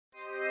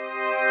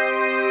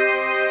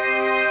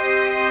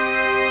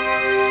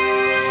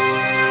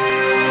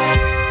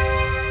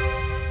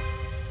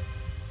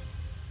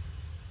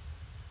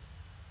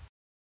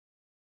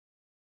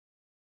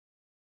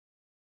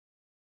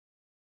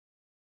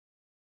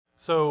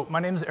So my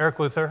name is Erik.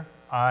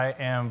 I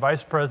am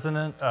Vice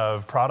President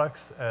of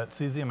Products at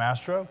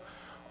CesiumAstro.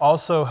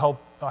 Also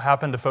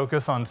happen to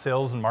focus on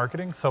sales and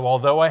marketing. So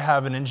although I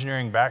have an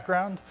engineering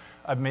background,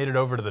 I've made it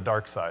over to the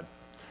dark side.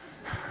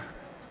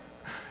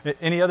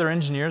 Any other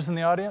engineers in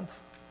the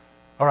audience?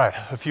 All right,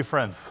 a few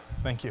friends.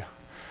 Thank you.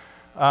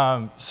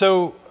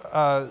 So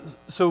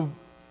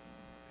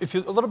if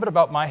you, a little bit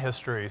about my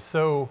history.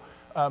 So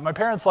my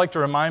parents like to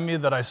remind me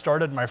that I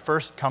started my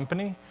first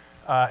company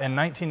in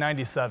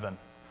 1997.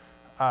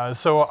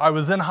 So I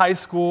was in high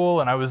school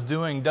and I was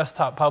doing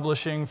desktop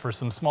publishing for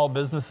some small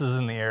businesses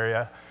in the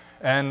area.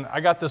 And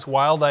I got this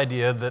wild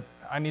idea that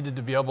I needed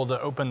to be able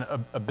to open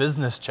a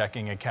business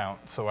checking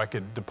account so I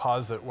could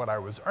deposit what I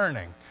was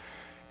earning.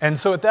 And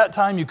so at that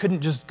time, you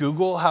couldn't just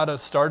Google how to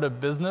start a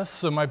business.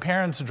 So my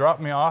parents dropped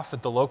me off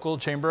at the local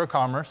Chamber of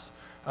Commerce.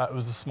 It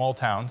was a small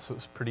town, so it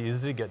was pretty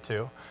easy to get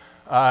to.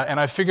 And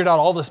I figured out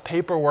all this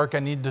paperwork I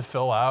needed to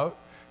fill out.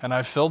 And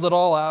I filled it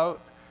all out.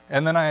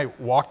 And then I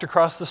walked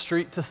across the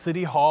street to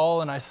City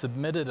Hall and I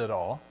submitted it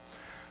all.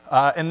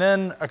 And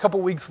then a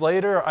couple weeks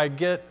later, I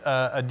get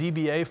a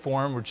DBA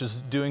form, which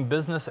is doing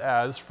business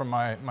as from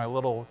my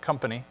little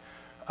company.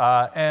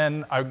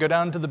 And I go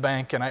down to the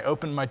bank and I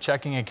open my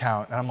checking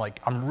account and I'm like,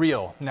 I'm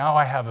real. Now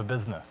I have a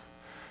business.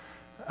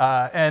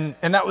 And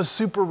that was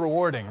super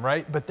rewarding,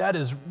 right? But that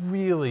is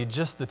really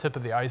just the tip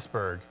of the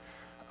iceberg.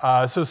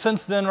 So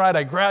since then, right,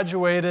 I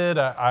graduated.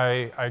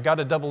 I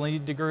got a double-E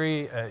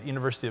degree at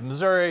University of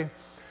Missouri.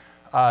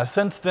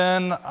 Since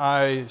then,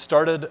 I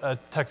started a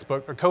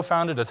textbook, or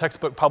co-founded a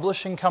textbook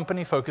publishing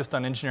company focused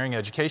on engineering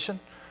education.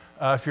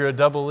 If you're a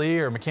double-E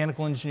or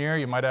mechanical engineer,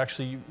 you might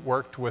actually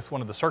worked with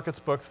one of the circuits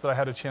books that I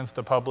had a chance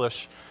to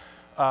publish.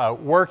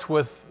 Worked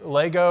with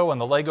Lego and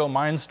the Lego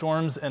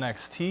Mindstorms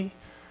NXT,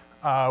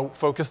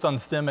 focused on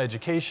STEM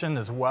education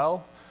as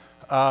well.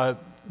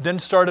 Then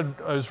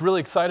I was really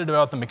excited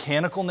about the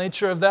mechanical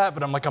nature of that,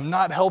 but I'm like, I'm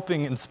not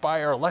helping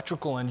inspire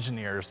electrical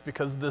engineers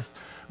because this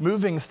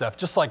moving stuff,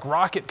 just like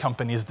rocket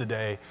companies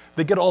today,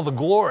 they get all the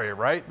glory,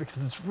 right?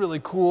 Because it's really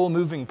cool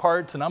moving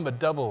parts, and I'm a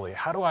double-E.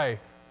 How do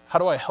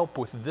I help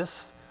with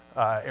this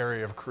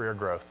area of career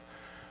growth?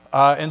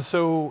 And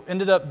so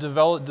ended up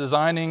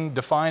designing,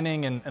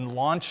 defining, and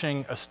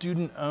launching a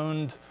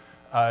student-owned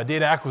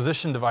data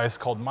acquisition device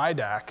called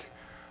MyDAC.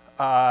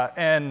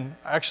 And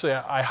actually,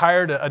 I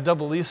hired a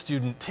double-E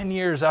student 10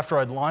 years after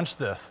I'd launched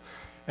this.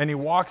 And he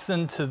walks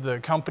into the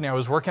company I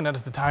was working at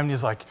the time, and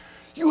he's like,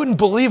 "You wouldn't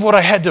believe what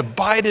I had to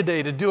buy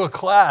today to do a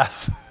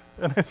class."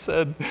 And I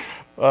said,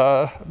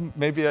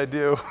 maybe I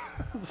do.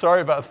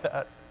 Sorry about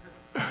that.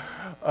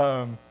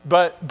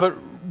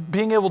 But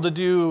being able to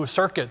do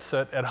circuits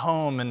at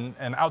home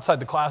and outside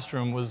the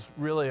classroom was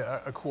really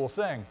a cool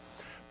thing.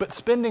 But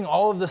spending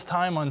all of this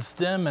time on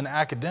STEM and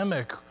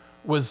academic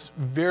was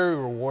very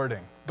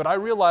rewarding. But I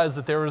realized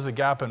that there was a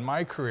gap in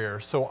my career,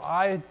 so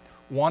I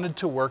wanted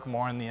to work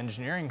more on the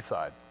engineering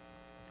side.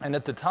 And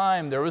at the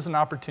time, there was an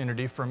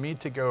opportunity for me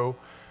to go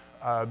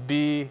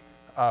be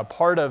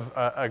part of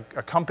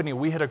a company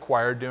we had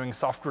acquired doing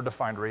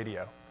software-defined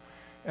radio.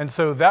 And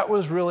so that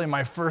was really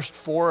my first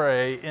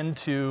foray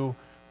into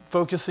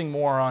focusing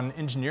more on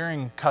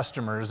engineering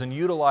customers and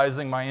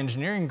utilizing my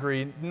engineering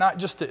degree, not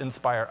just to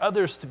inspire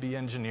others to be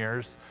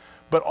engineers,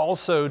 but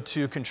also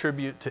to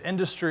contribute to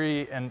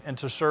industry and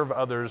to serve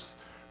others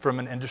from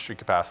an industry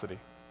capacity.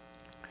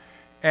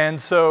 And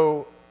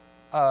so,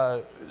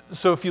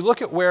 so if you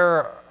look at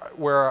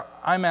where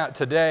I'm at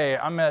today,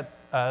 I'm at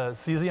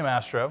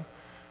CesiumAstro.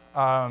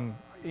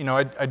 You know,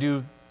 I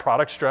do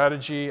product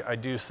strategy, I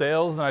do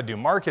sales, and I do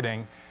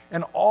marketing.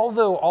 And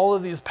although all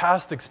of these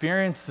past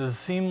experiences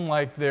seem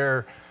like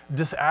they're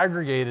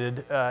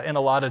disaggregated in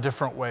a lot of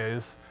different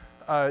ways,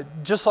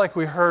 just like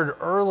we heard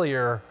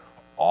earlier,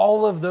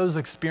 all of those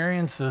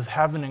experiences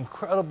have an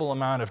incredible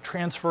amount of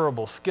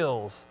transferable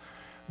skills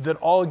that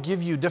all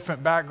give you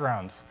different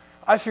backgrounds.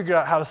 I figured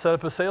out how to set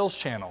up a sales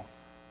channel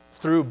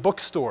through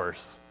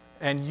bookstores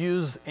and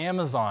use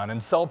Amazon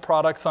and sell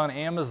products on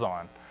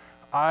Amazon.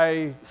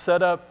 I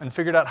set up and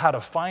figured out how to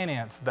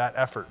finance that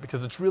effort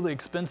because it's really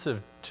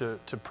expensive to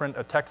print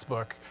a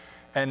textbook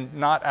and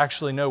not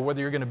actually know whether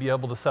you're going to be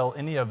able to sell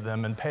any of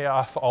them and pay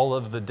off all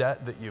of the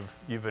debt that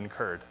you've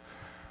incurred.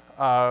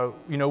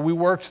 You know, we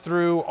worked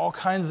through all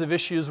kinds of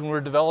issues when we were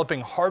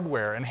developing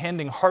hardware and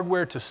handing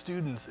hardware to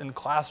students in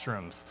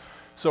classrooms.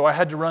 So I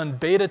had to run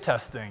beta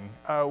testing.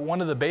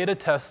 One of the beta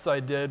tests I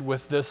did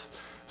with this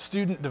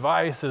student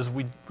device is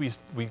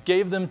we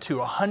gave them to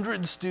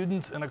 100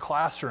 students in a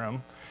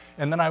classroom,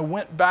 and then I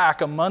went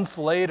back a month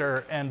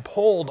later and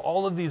polled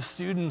all of these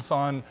students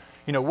on,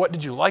 you know, what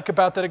did you like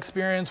about that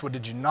experience? What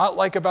did you not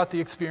like about the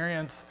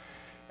experience?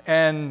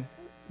 And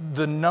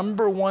the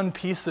 #1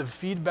 piece of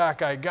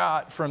feedback I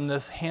got from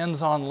this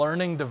hands-on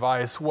learning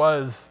device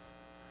was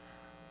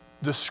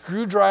the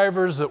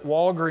screwdrivers at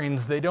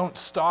Walgreens, they don't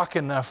stock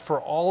enough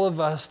for all of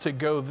us to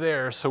go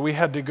there. So we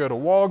had to go to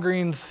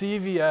Walgreens,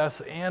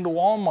 CVS, and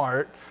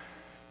Walmart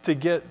to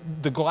get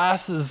the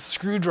glasses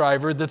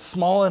screwdriver that's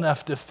small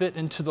enough to fit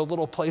into the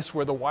little place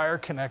where the wire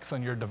connects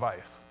on your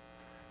device.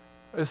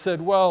 I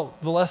said, well,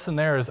 the lesson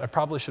there is I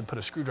probably should put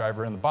a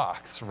screwdriver in the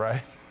box,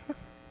 right?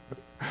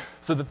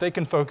 So that they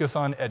can focus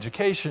on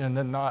education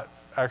and not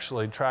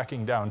actually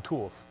tracking down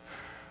tools.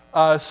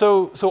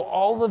 So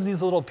all of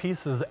these little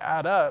pieces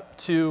add up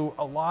to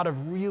a lot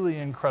of really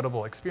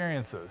incredible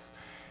experiences.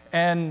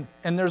 And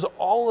there's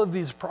all of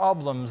these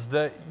problems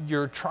that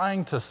you're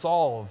trying to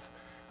solve.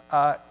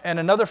 And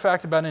another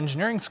fact about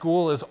engineering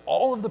school is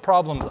all of the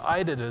problems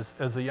I did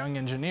as a young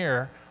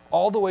engineer,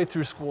 all the way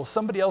through school,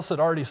 somebody else had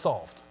already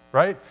solved,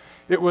 right?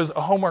 It was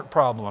a homework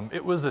problem.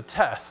 It was a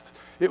test.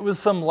 It was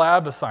some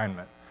lab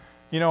assignment.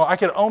 You know, I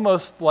could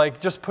almost like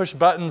just push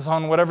buttons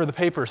on whatever the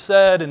paper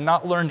said and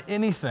not learn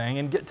anything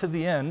and get to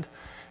the end.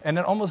 And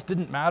it almost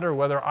didn't matter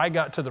whether I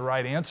got to the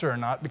right answer or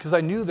not because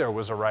I knew there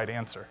was a right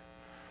answer.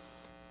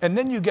 And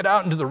then you get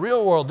out into the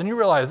real world and you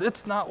realize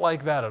it's not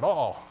like that at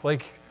all.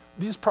 Like,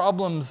 these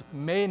problems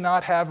may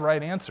not have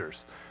right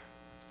answers.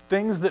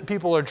 Things that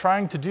people are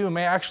trying to do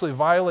may actually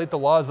violate the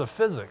laws of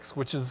physics,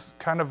 which is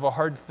kind of a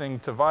hard thing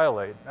to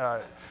violate.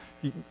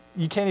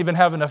 You can't even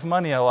have enough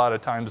money a lot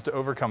of times to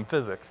overcome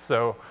physics.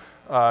 So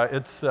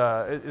it's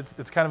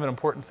kind of an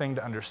important thing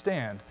to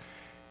understand.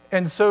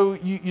 And so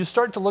you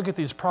start to look at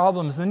these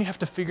problems, and then you have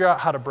to figure out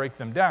how to break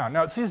them down.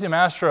 Now at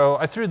CesiumAstro,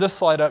 I threw this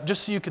slide up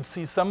just so you could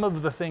see some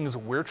of the things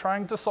we're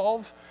trying to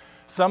solve.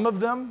 Some of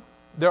them,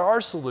 there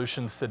are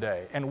solutions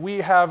today, and we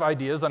have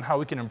ideas on how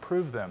we can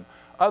improve them.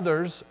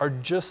 Others are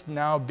just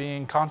now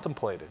being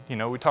contemplated. You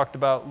know, we talked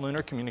about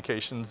lunar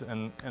communications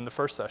in the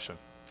first session.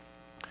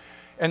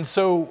 And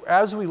so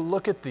as we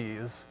look at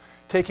these,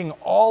 taking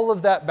all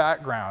of that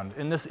background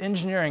and this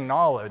engineering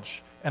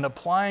knowledge and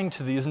applying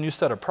to these new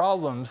set of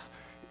problems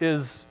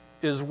is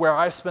where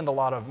I spend a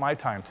lot of my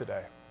time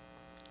today.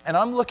 And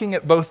I'm looking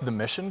at both the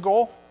mission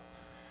goal,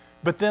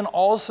 but then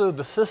also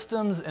the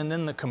systems and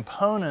then the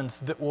components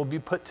that will be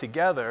put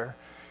together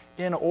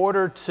in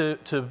order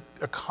to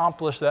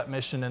accomplish that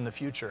mission in the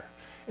future.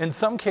 In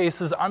some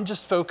cases, I'm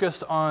just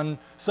focused on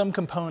some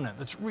component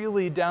that's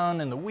really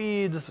down in the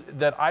weeds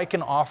that I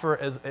can offer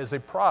as a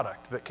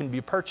product that can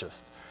be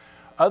purchased.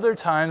 Other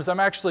times, I'm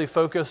actually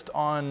focused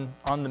on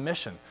the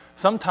mission.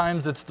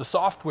 Sometimes it's the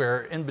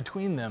software in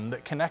between them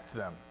that connect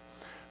them.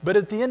 But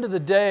at the end of the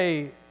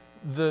day,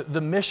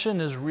 the mission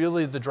is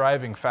really the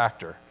driving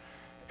factor.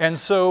 And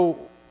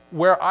so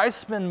where I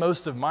spend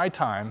most of my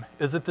time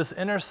is at this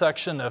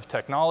intersection of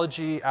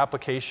technology,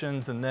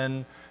 applications, and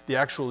then the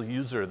actual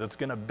user that's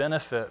going to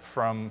benefit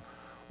from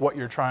what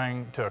you're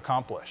trying to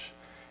accomplish.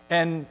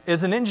 And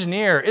as an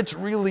engineer, it's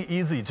really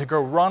easy to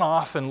go run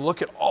off and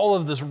look at all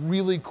of this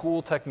really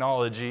cool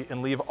technology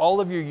and leave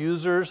all of your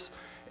users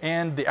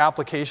and the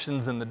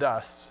applications in the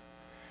dust.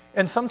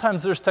 And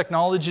sometimes there's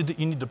technology that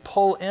you need to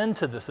pull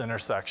into this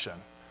intersection.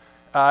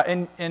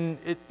 And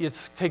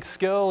it takes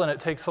skill and it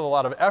takes a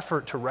lot of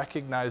effort to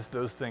recognize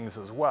those things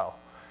as well.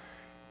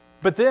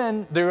 But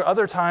then there are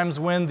other times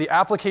when the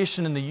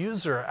application and the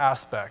user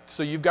aspect,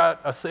 so you've got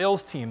a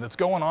sales team that's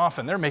going off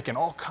and they're making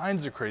all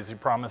kinds of crazy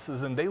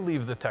promises and they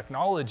leave the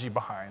technology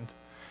behind.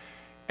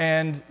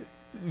 And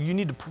you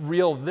need to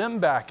reel them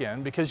back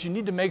in because you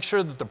need to make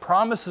sure that the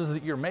promises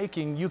that you're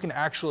making you can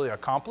actually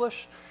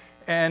accomplish.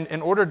 And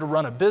in order to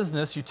run a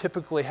business, you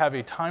typically have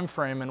a time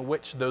frame in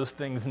which those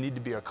things need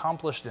to be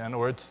accomplished in,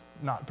 or it's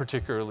not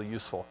particularly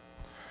useful.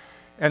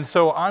 And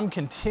so I'm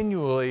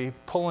continually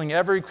pulling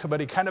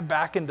everybody kind of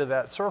back into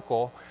that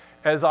circle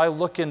as I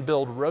look and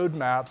build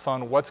roadmaps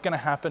on what's going to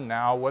happen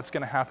now, what's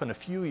going to happen a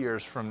few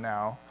years from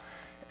now.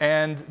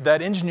 And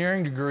that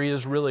engineering degree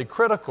is really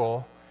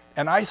critical,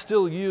 and I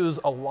still use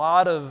a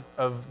lot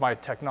of my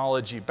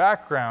technology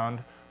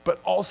background, but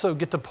also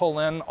get to pull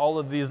in all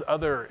of these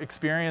other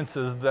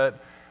experiences that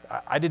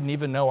I didn't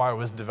even know I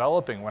was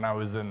developing when I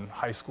was in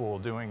high school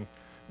doing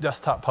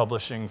desktop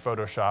publishing,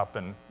 Photoshop,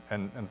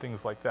 and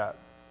things like that.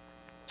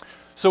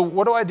 So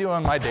what do I do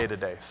on my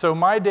day-to-day? So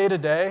my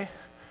day-to-day,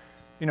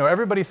 you know,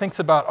 everybody thinks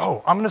about,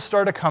 oh, I'm going to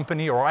start a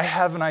company or I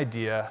have an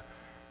idea.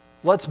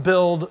 Let's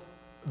build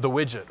the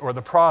widget or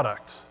the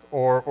product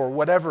or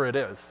whatever it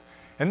is.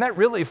 And that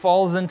really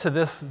falls into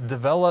this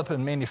develop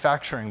and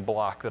manufacturing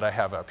block that I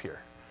have up here.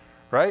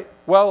 Right?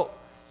 Well,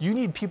 you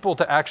need people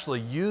to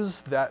actually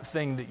use that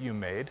thing that you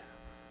made.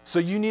 So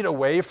you need a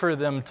way for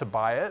them to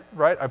buy it,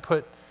 right? I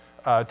put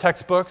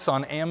textbooks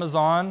on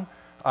Amazon.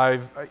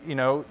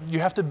 You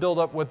have to build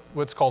up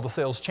what's called a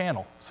sales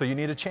channel. So you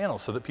need a channel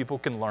so that people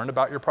can learn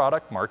about your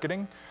product,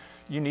 marketing.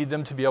 You need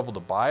them to be able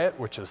to buy it,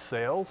 which is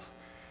sales.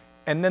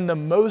 And then the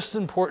most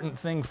important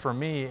thing for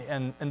me,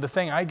 and the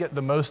thing I get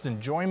the most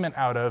enjoyment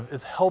out of,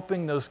 is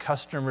helping those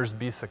customers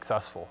be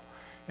successful.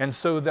 And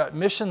so that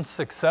mission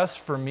success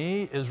for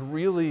me is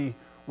really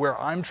where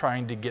I'm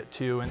trying to get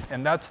to,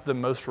 and that's the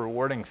most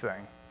rewarding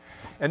thing.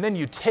 And then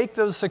you take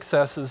those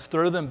successes,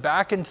 throw them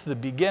back into the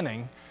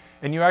beginning,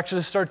 and you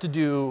actually start to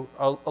do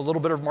a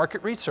little bit of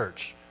market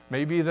research.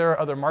 Maybe there are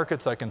other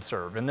markets I can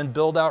serve, and then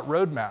build out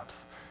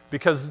roadmaps.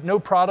 Because no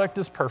product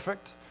is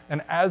perfect,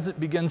 and as it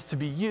begins to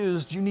be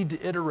used, you need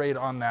to iterate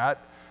on that,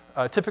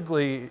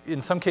 typically,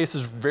 in some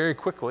cases, very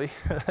quickly,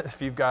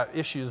 if you've got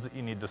issues that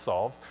you need to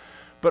solve.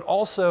 but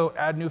also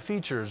add new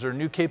features or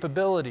new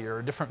capability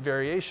or different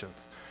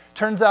variations.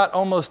 Turns out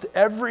almost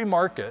every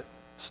market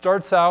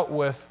starts out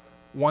with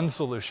one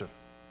solution.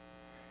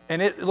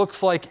 And it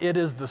looks like it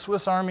is the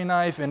Swiss Army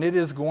knife, and it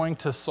is going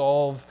to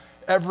solve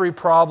every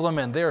problem,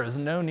 and there is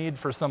no need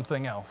for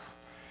something else.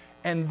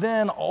 And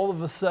then all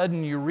of a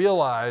sudden you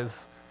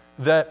realize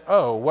that,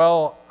 oh,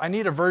 well, I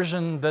need a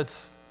version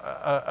that's,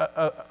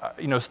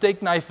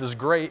 steak knife is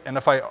great, and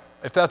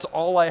if that's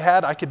all I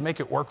had, I could make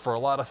it work for a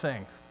lot of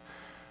things.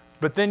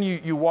 But then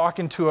you walk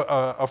into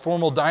a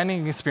formal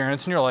dining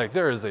experience and you're like,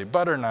 there is a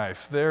butter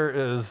knife, there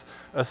is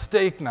a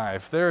steak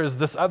knife, there is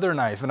this other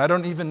knife, and I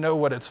don't even know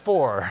what it's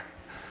for.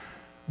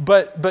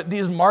 But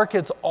these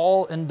markets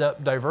all end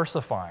up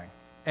diversifying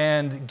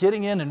and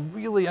getting in and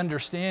really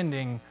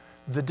understanding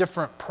the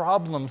different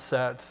problem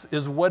sets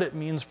is what it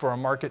means for a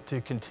market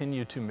to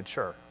continue to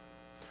mature.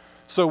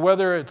 So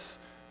whether it's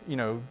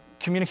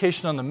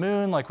communication on the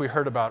moon like we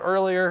heard about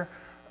earlier,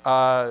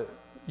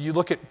 you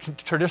look at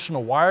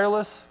traditional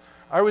wireless,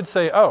 I would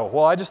say, oh,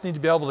 well, I just need to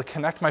be able to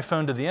connect my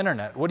phone to the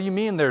internet. What do you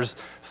mean there's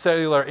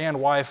cellular and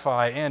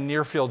Wi-Fi and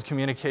near-field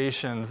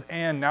communications,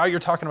 and now you're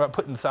talking about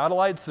putting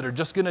satellites that are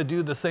just going to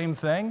do the same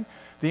thing?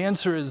 The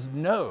answer is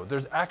no.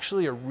 There's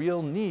actually a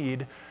real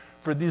need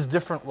for these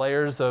different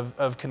layers of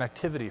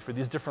connectivity, for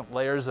these different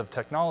layers of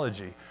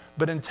technology.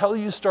 But until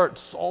you start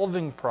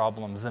solving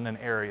problems in an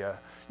area,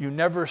 you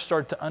never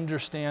start to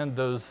understand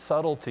those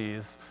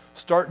subtleties,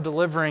 start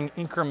delivering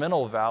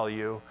incremental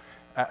value,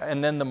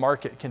 and then the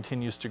market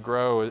continues to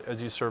grow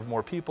as you serve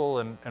more people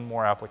and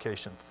more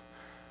applications.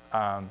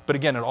 But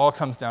again, it all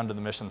comes down to the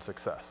mission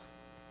success.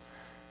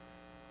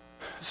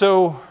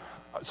 So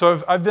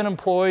I've been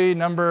employee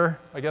number,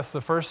 I guess the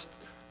first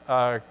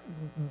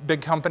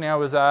big company I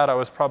was at, I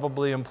was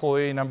probably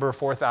employee number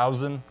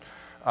 4,000.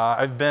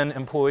 I've been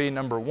employee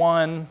number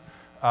 1.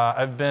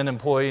 I've been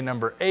employee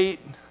number 8.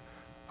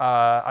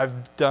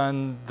 I've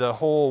done the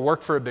whole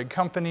work for a big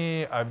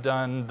company. I've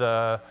done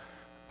the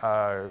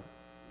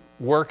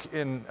work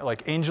in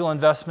like angel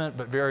investment,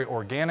 but very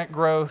organic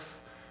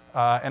growth.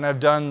 And I've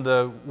done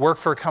the work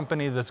for a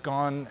company that's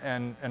gone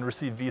and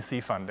received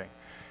VC funding.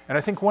 And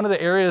I think one of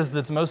the areas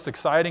that's most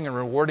exciting and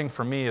rewarding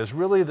for me is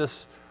really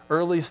this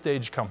early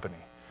stage company.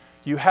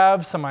 You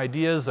have some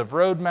ideas of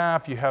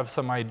roadmap, you have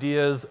some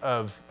ideas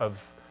of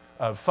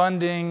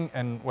funding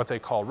and what they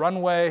call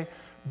runway,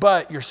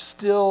 but you're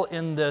still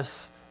in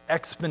this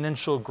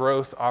exponential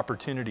growth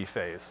opportunity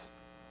phase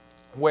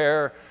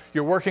where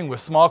you're working with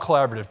small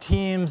collaborative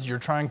teams, you're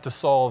trying to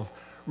solve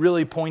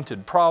really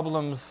pointed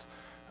problems,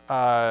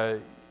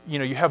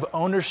 you have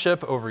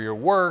ownership over your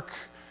work,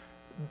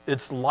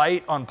 it's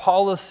light on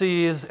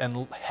policies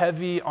and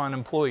heavy on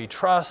employee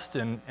trust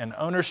and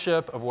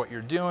ownership of what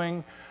you're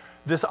doing.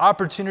 This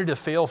opportunity to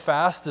fail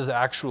fast is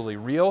actually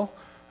real.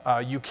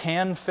 You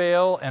can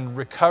fail and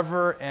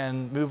recover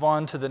and move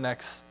on to the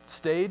next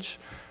stage.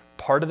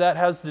 Part of that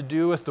has to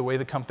do with the way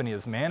the company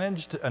is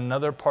managed.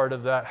 Another part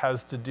of that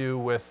has to do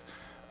with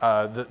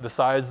the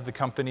size of the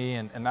company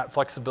and that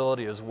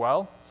flexibility as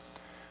well.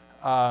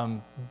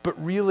 But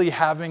really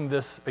having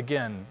this,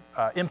 again,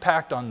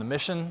 impact on the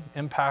mission,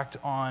 impact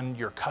on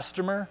your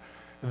customer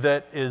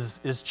that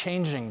is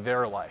changing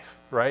their life,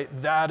 right?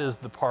 That is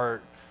the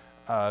part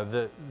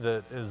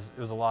that is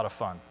a lot of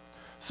fun.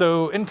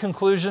 So in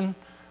conclusion,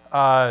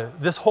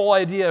 this whole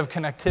idea of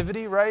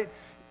connectivity, right?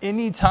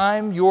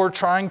 Anytime you're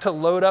trying to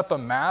load up a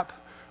map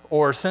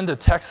or send a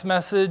text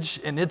message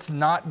and it's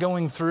not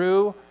going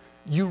through,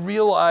 you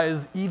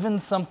realize even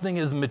something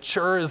as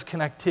mature as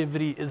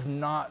connectivity is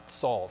not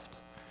solved.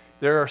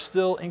 There are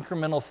still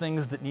incremental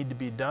things that need to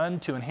be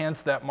done to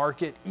enhance that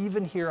market,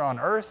 even here on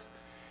Earth.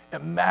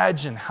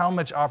 Imagine how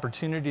much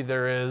opportunity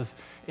there is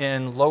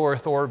in low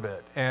Earth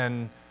orbit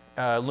and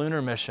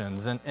lunar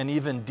missions and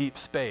even deep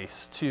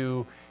space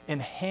to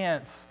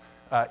enhance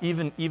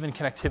even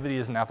connectivity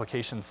as an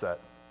application set.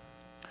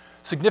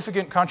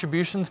 Significant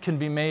contributions can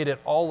be made at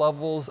all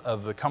levels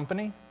of the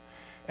company,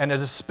 and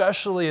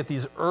especially at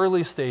these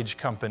early stage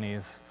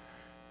companies,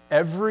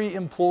 every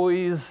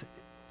employee's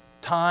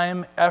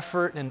time,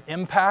 effort, and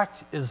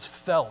impact is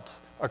felt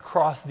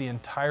across the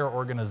entire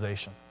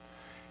organization.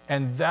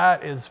 And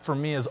that is, for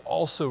me, is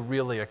also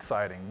really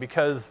exciting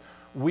because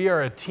we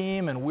are a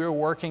team and we're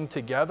working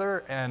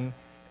together, and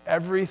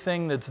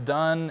everything that's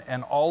done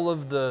and all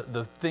of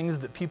the things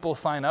that people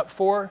sign up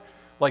for,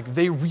 like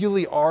they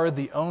really are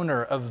the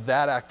owner of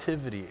that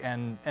activity.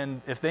 And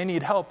if they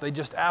need help, they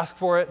just ask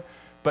for it.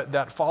 But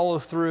that follow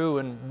through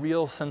and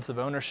real sense of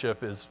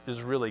ownership is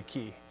really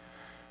key.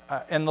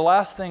 And the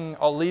last thing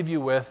I'll leave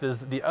you with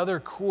is the other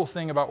cool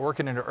thing about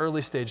working in an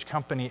early stage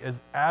company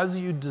is as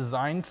you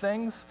design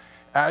things,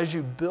 as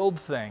you build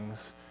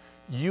things,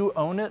 you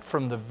own it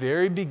from the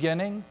very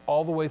beginning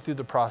all the way through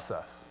the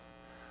process.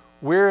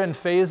 We're in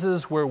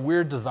phases where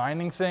we're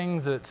designing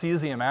things at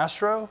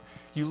CesiumAstro.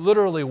 You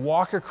literally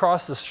walk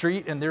across the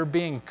street and they're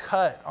being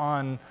cut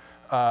on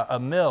a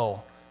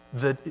mill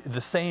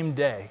the same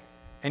day.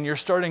 And you're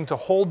starting to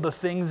hold the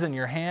things in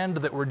your hand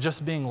that were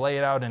just being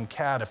laid out in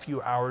CAD a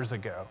few hours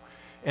ago.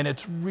 And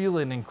it's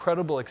really an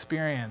incredible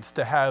experience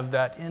to have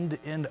that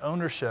end-to-end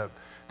ownership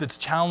that's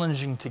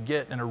challenging to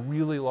get in a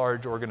really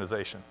large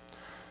organization.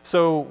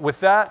 So with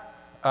that,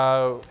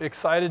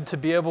 excited to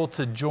be able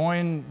to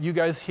join you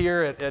guys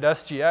here at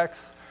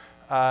SGX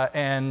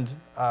and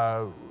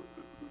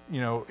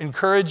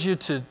encourage you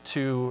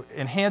to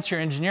enhance your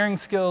engineering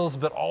skills,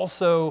 but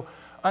also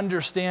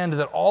understand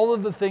that all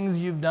of the things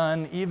you've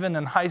done, even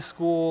in high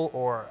school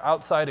or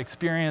outside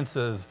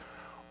experiences,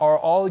 are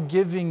all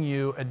giving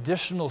you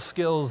additional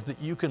skills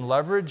that you can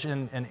leverage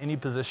in any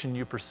position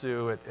you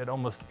pursue at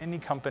almost any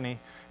company,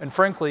 and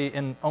frankly,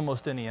 in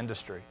almost any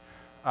industry.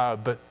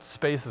 But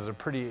space is a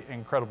pretty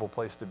incredible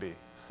place to be.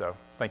 So,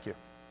 thank you.